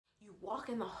walk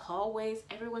in the hallways,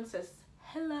 everyone says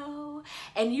hello,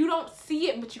 and you don't see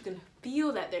it, but you can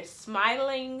feel that they're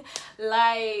smiling.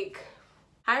 Like,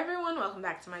 hi everyone, welcome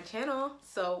back to my channel.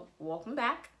 So welcome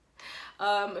back.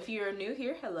 If you're new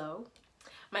here, hello.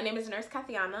 My name is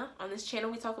NurseKathiana. On this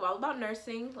channel, we talk all about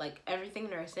nursing, like everything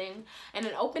nursing, in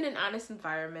an open and honest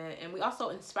environment. And we also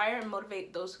inspire and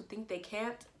motivate those who think they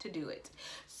can't to do it.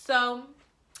 So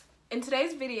in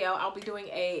today's video, I'll be doing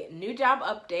a new job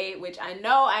update, which I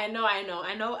know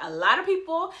a lot of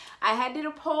people. I did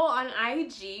a poll on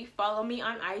IG. Follow me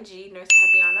on IG,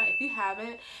 NurseKathiana, if you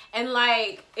haven't. And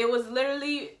like, it was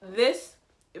literally this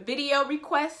video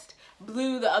request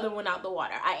blew the other one out the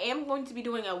water. I am going to be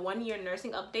doing a 1-year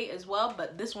nursing update as well,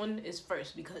 but this one is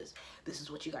first because this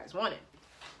is what you guys wanted.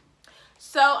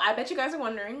 So I bet you guys are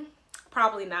wondering,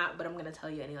 probably not, but I'm gonna tell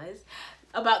you anyways,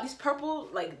 about these purple,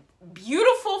 like,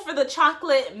 beautiful for the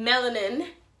chocolate melanin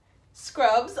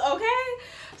scrubs, okay?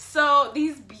 So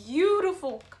these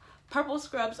beautiful purple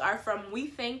scrubs are from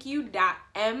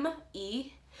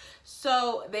Wethankyou.me.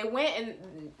 So they went and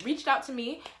reached out to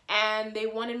me and they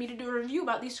wanted me to do a review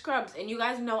about these scrubs. And you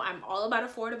guys know I'm all about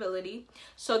affordability.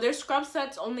 So their scrub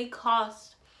sets only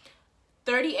cost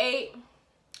 $38,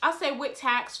 I'll say with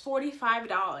tax,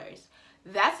 $45.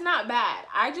 That's not bad.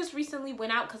 I just recently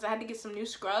went out because I had to get some new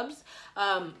scrubs.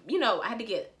 You know, I had to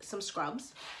get some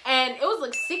scrubs. And it was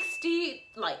like $60,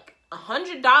 like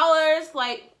 $100.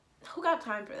 Like, who got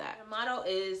time for that? My motto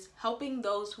is helping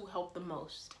those who help the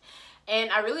most.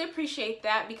 And I really appreciate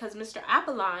that because Mr.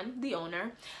 Apollon, the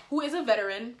owner, who is a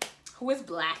veteran, who is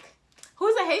black, who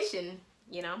is a Haitian,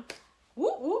 you know,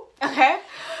 whoop whoop, okay?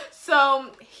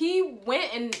 So he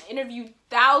went and interviewed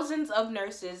thousands of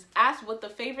nurses, asked what the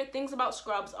favorite things about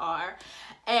scrubs are,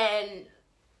 and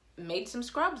made some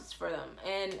scrubs for them.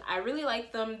 And I really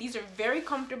like them. These are very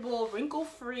comfortable,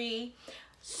 wrinkle-free,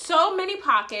 so many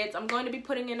pockets. I'm going to be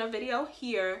putting in a video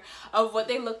here of what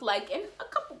they look like and a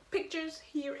couple pictures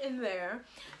here and there,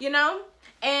 you know,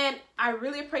 and I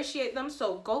really appreciate them.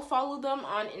 So go follow them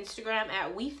on Instagram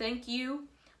at Wethankyou,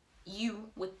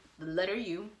 you with the letter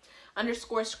U,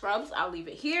 _scrubs. I'll leave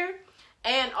it here.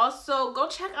 And also go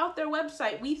check out their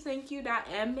website,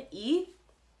 Wethankyou.me,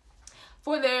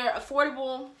 for their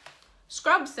affordable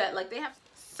scrub set. Like, they have.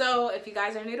 So if you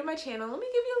guys are new to my channel, let me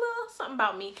give you a little something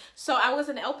about me. So I was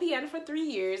an LPN for 3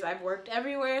 years. I've worked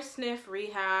everywhere: SNF,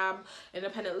 rehab,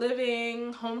 independent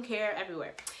living, home care,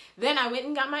 everywhere. Then I went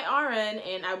and got my RN,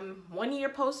 and I'm 1 year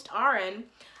post RN.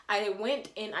 I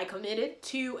went and I committed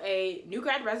to a new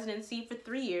grad residency for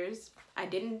 3 years. I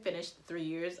didn't finish the 3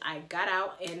 years. I got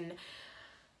out, and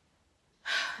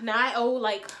now I owe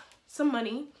like some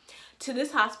money to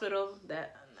this hospital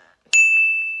that,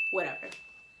 whatever.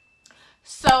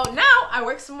 So now I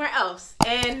work somewhere else,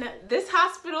 and this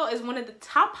hospital is one of the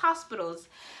top hospitals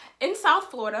in South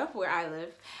Florida where I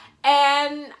live,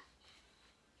 and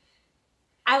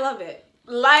I love it.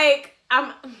 Like,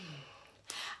 I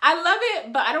love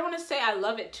it, but I don't want to say I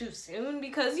love it too soon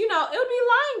because, you know, it would be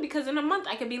lying, because in a month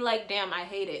I could be like, damn, I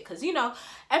hate it, because, you know,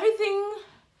 everything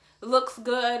looks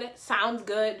good, sounds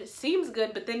good, seems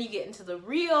good, but then you get into the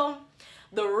realness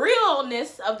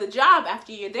of the job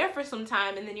after you're there for some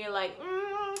time, and then you're like,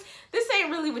 this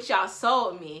ain't really what y'all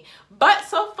sold me. But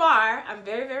so far, I'm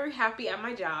very, very happy at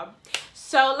my job.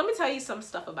 So let me tell you some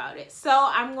stuff about it. So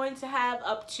I'm going to have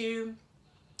up to,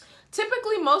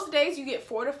 typically most days you get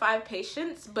 4 to 5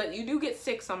 patients, but you do get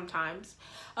 6 sometimes,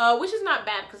 which is not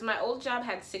bad because my old job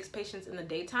had 6 patients in the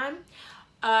daytime.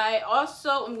 I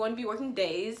also am going to be working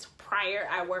days. Prior,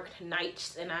 I worked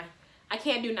nights, and I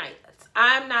can't do nights.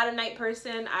 I'm not a night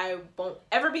person. I won't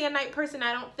ever be a night person,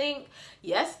 I don't think.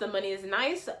 Yes, the money is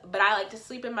nice, but I like to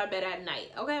sleep in my bed at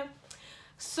night, okay?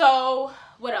 So,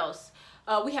 what else?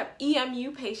 We have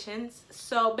EMU patients.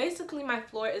 So, basically, my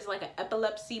floor is like an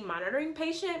epilepsy monitoring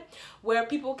patient where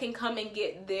people can come and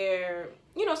get their,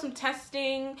 you know, some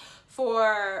testing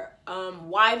for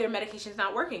why their medication is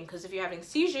not working. Because if you're having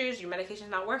seizures, your medication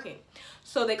is not working.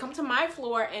 So, they come to my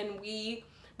floor, and we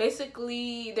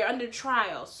basically, they're under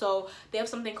trial. So they have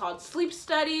something called sleep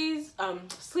studies,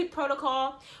 sleep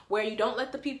protocol, where you don't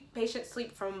let the patient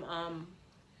sleep from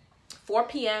 4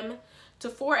 p.m. to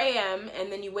 4 a.m.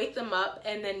 and then you wake them up,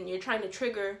 and then you're trying to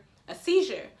trigger a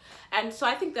seizure. And so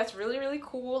I think that's really, really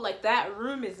cool. Like, that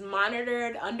room is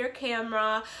monitored under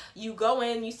camera. You go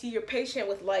in, you see your patient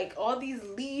with like all these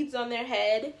leads on their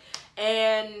head,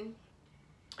 and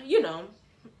you know,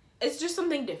 it's just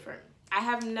something different. I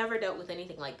have never dealt with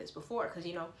anything like this before because,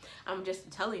 you know, I'm just a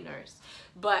tele nurse.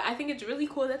 But I think it's really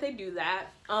cool that they do that.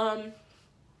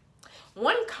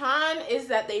 One con is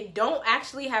that they don't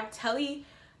actually have tele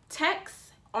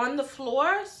techs on the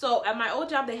floor. So at my old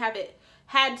job, they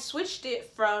had switched it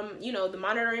from, you know, the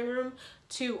monitoring room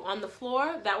to on the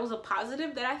floor. That was a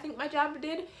positive that I think my job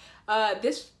did.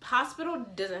 This hospital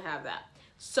doesn't have that.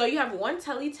 So you have one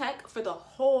teletech for the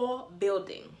whole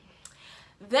building.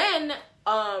 Then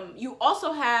you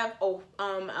also have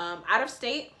out of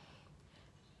state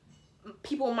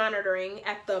people monitoring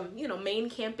at the, you know, main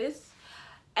campus.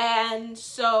 And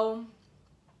so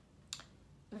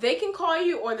they can call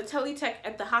you, or the teletech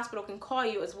at the hospital can call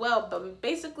you as well, but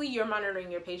basically you're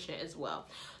monitoring your patient as well.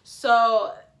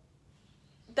 So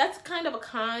that's kind of a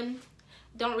con.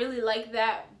 Don't really like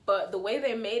that, but the way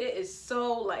they made it is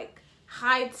so like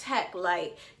high tech.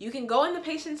 Like you can go in the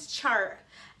patient's chart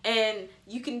and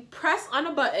you can press on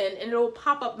a button and it'll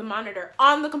pop up the monitor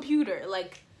on the computer.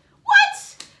 Like,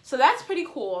 what? So that's pretty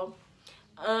cool.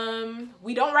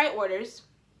 We don't write orders.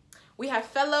 We have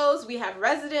fellows, we have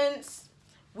residents.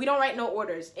 We don't write no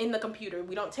orders in the computer.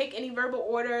 We don't take any verbal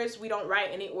orders. We don't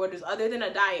write any orders other than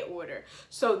a diet order.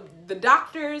 So the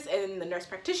doctors and the nurse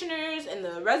practitioners and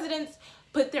the residents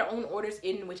put their own orders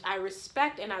in, which I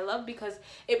respect and I love, because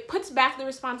it puts back the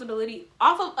responsibility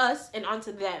off of us and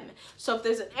onto them. So if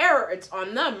there's an error, it's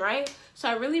on them, right? So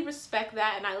I really respect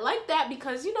that, and I like that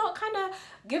because, you know, it kind of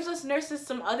gives us nurses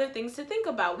some other things to think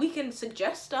about. We can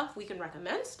suggest stuff, we can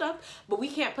recommend stuff, but we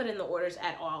can't put in the orders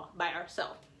at all by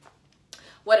ourselves.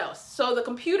 What else? So the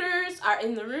computers are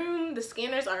in the room, the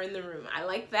scanners are in the room. I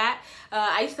like that.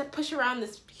 I used to push around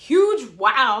this huge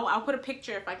wow. I'll put a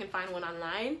picture if I can find one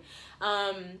online.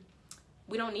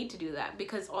 We don't need to do that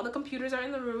because all the computers are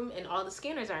in the room and all the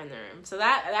scanners are in the room. So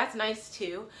that's nice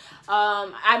too.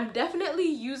 I'm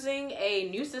definitely using a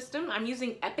new system. I'm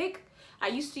using Epic. I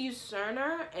used to use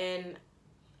Cerner, and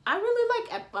I really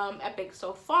like Epic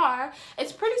so far.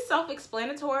 It's pretty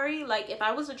self-explanatory. Like if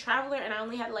I was a traveler and I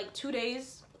only had like 2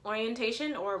 days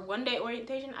orientation or 1 day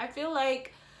orientation, I feel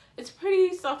like it's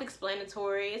pretty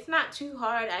self-explanatory. It's not too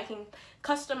hard. I can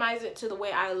customize it to the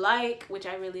way I like, which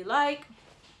I really like.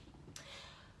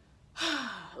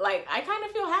 Like I kind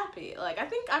of feel happy. Like I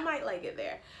think I might like it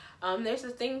there. There's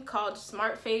a thing called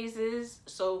smart phrases.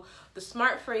 So the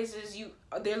smart phrases,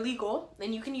 they're legal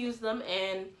and you can use them,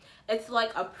 and it's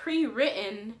like a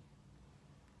pre-written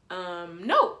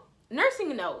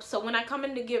nursing note. So when I come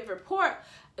in to give report,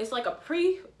 it's like a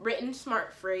pre-written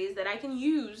smart phrase that I can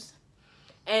use,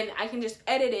 and I can just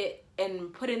edit it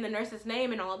and put in the nurse's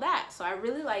name and all that. So I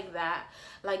really like that.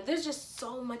 Like there's just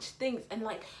so much things, and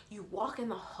like you walk in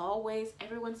the hallways,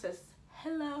 everyone says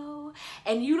hello,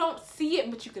 and you don't see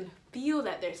it, but you can feel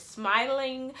that they're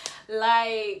smiling.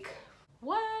 Like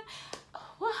what?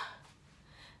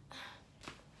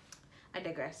 I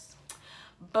digress.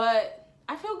 But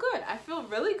I feel good. I feel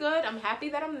really good. I'm happy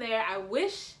that I'm there. I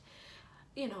wish,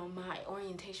 you know, my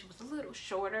orientation was a little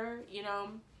shorter, you know,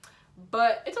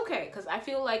 but it's okay because I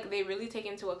feel like they really take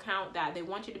into account that they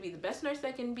want you to be the best nurse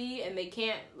that can be, and they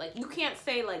can't, like, you can't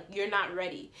say like you're not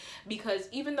ready, because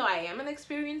even though I am an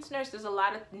experienced nurse, there's a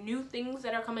lot of new things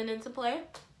that are coming into play,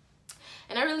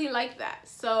 and I really like that.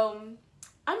 So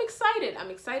I'm excited. I'm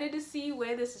excited to see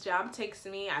where this job takes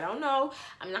me. I don't know.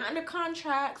 I'm not under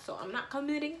contract, so I'm not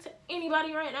committing to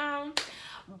anybody right now.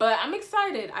 But I'm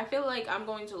excited. I feel like I'm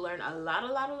going to learn a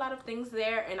lot of things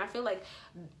there, and I feel like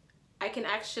I can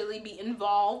actually be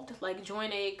involved, like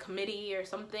join a committee or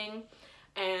something.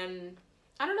 And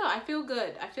I don't know. I feel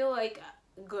good. I feel like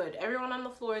good. Everyone on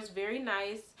the floor is very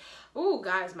nice. Ooh,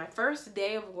 guys, my first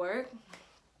day of work.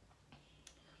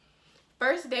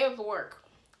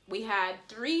 We had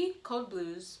 3 code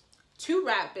blues, 2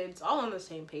 rapids, all on the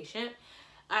same patient.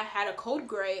 I had a code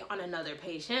gray on another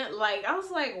patient. Like, I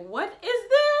was like, what is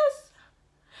this?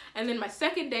 And then my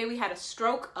second day, we had a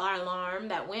stroke alarm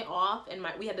that went off, and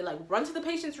we had to like run to the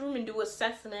patient's room and do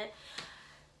assessment.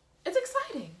 It's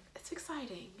exciting. It's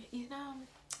exciting. You know,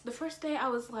 the first day I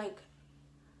was like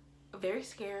very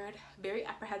scared, very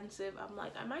apprehensive. I'm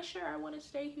like, am I sure I want to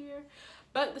stay here?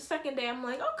 But the second day, I'm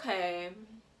like, okay,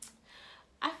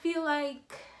 I feel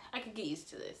like I could get used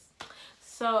to this.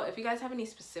 So if you guys have any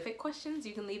specific questions,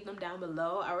 you can leave them down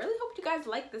below. I really hope you guys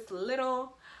like this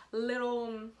little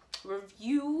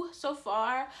review so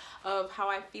far of how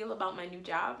I feel about my new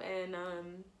job. And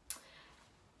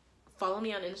follow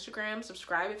me on Instagram.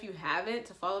 Subscribe if you haven't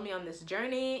to follow me on this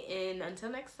journey. And until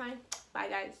next time, bye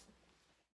guys.